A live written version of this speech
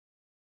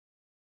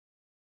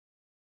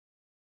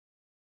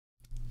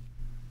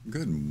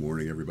Good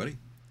morning, everybody.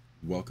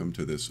 Welcome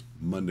to this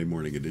Monday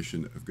morning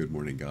edition of Good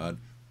Morning God,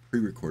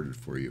 pre-recorded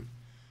for you.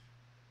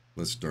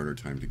 Let's start our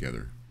time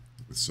together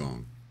with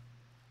song.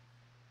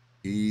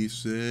 He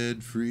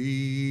said,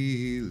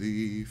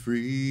 freely,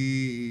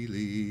 freely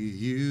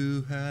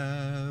you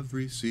have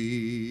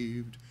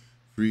received,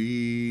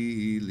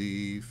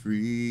 freely,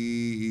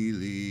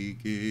 freely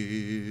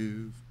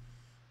give.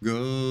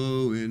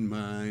 Go in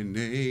my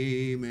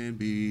name, and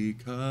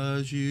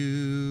because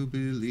you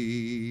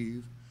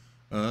believe,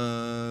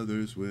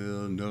 others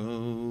will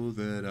know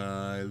that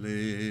I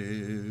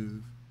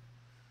live.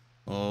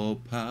 All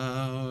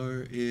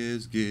power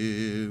is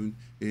given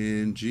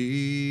in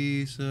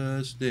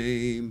Jesus'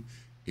 name,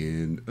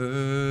 in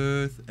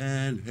earth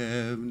and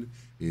heaven,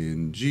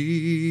 in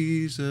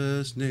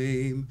Jesus'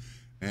 name,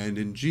 and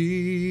in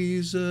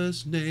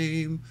Jesus'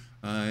 name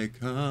I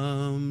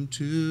come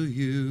to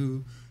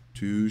you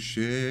to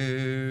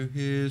share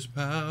his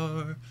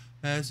power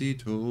as he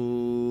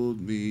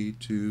told me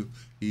to.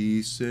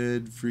 He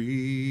said,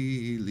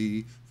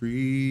 freely,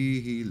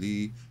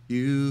 freely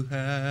you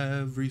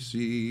have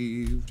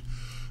received,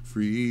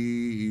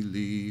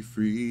 freely,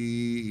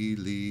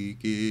 freely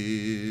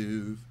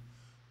give.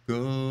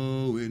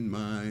 Go in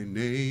my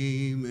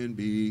name, and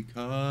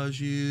because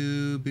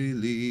you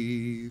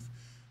believe,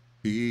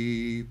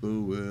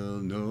 people will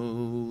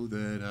know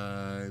that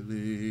I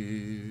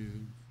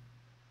live.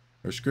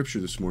 Our scripture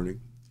this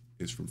morning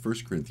is from 1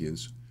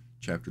 Corinthians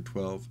chapter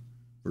 12,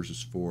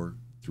 verses 4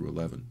 through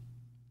 11.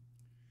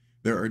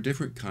 There are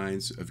different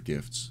kinds of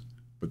gifts,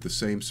 but the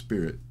same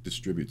Spirit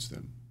distributes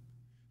them.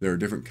 There are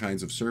different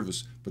kinds of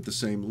service, but the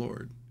same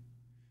Lord.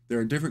 There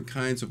are different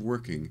kinds of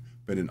working,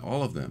 but in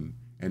all of them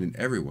and in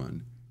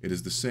everyone, it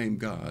is the same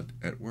God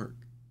at work.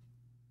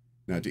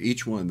 Now to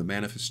each one the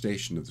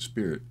manifestation of the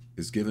Spirit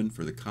is given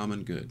for the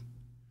common good.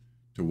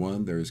 To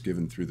one there is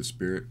given through the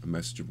Spirit a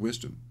message of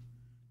wisdom,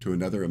 to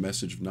another a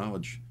message of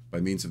knowledge by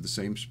means of the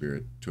same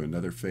Spirit, to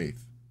another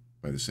faith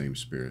by the same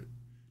Spirit,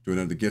 to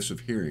another the gifts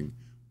of healing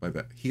by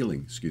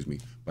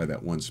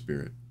that one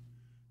Spirit,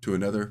 to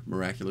another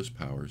miraculous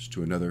powers,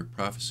 to another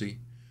prophecy,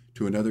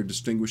 to another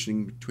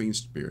distinguishing between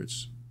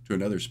spirits, to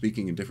another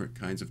speaking in different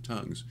kinds of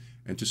tongues,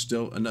 and to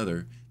still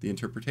another the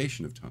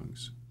interpretation of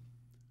tongues.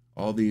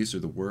 All these are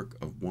the work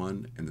of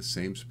one and the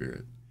same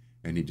Spirit,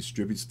 and he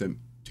distributes them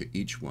to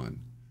each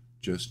one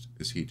just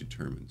as he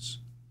determines.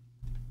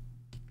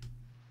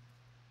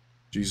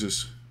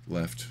 Jesus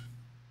left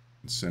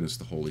and sent us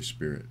the Holy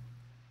Spirit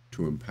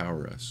to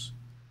empower us,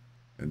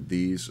 and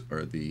these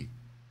are the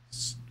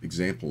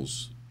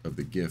examples of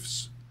the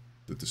gifts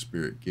that the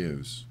Spirit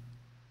gives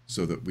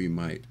so that we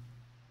might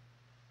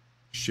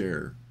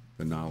share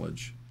the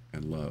knowledge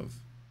and love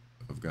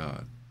of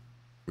God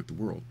with the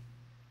world,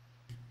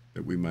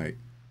 that we might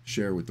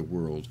share with the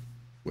world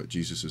what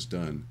Jesus has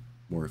done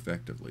more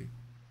effectively.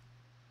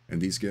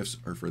 And these gifts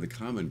are for the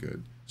common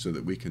good so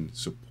that we can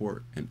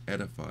support and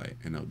edify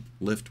and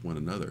uplift one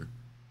another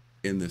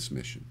in this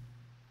mission.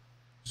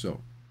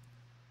 So,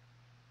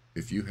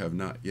 if you have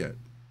not yet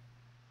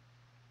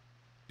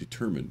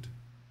determined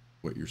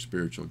what your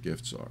spiritual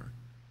gifts are,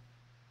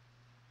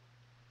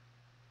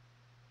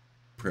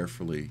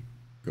 prayerfully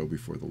go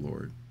before the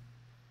Lord.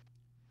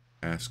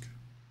 Ask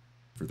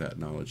for that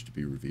knowledge to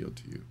be revealed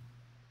to you,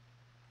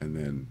 and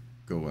then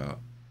go out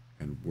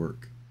and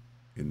work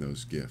in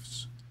those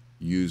gifts.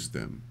 Use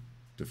them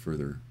to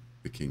further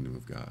the kingdom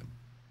of God.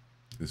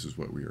 This is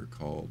what we are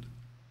called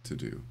to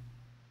do,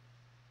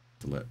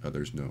 to let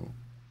others know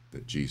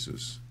that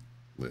Jesus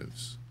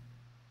lives.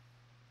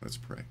 Let's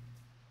pray.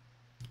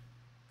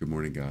 Good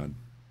morning, God.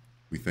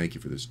 We thank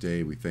you for this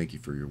day. We thank you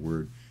for your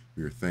word.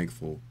 We are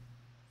thankful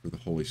for the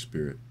Holy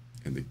Spirit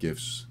and the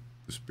gifts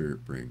the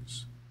Spirit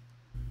brings.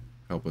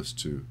 Help us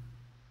to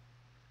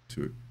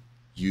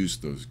use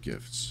those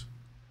gifts.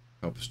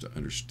 Help us to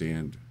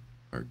understand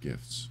our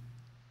gifts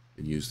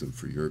and use them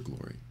for your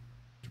glory,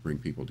 to bring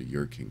people to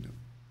your kingdom.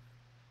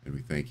 And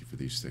we thank you for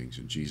these things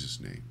in Jesus'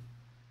 name.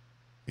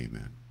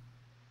 Amen.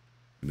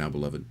 And now,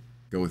 beloved,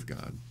 go with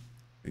God,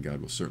 and God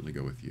will certainly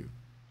go with you.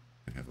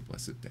 And have a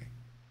blessed day.